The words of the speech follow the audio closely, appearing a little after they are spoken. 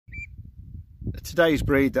Today's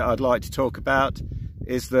breed that I'd like to talk about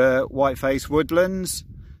is the Whitefaced Woodlands.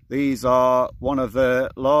 These are one of the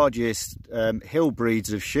largest hill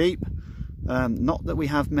breeds of sheep. Not that we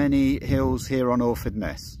have many hills here on Orford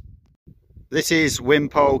Ness. This is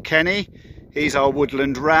Wimpole Kenny. He's our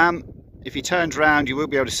woodland ram. If he turns round, you will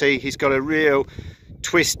be able to see he's got a real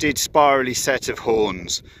twisted, spirally set of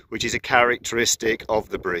horns, which is a characteristic of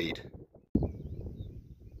the breed.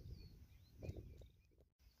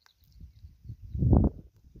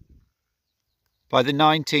 By the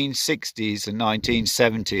 1960s and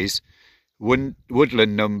 1970s,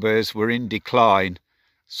 woodland numbers were in decline,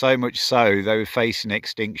 so much so they were facing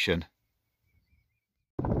extinction.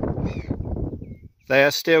 They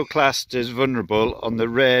are still classed as vulnerable on the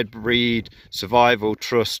Rare Breed Survival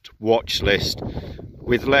Trust watch list,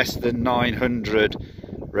 with less than 900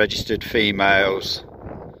 registered females.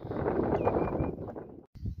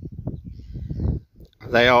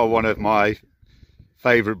 They are one of my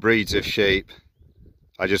favourite breeds of sheep.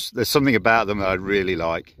 There's something about them that I really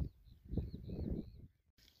like.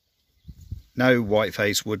 No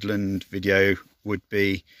Whitefaced Woodland video would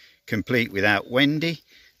be complete without Wendy.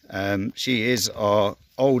 She is our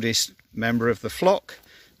oldest member of the flock,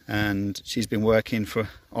 and she's been working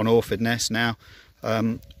on Orford Ness now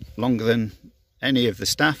longer than any of the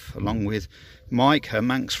staff, along with Mike, her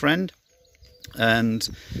Manx friend. And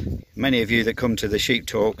many of you that come to the sheep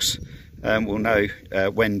talks will know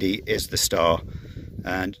Wendy is the star.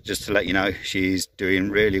 And just to let you know, she's doing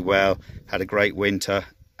really well, had a great winter,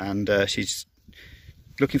 and she's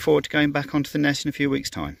looking forward to going back onto the nest in a few weeks'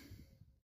 time.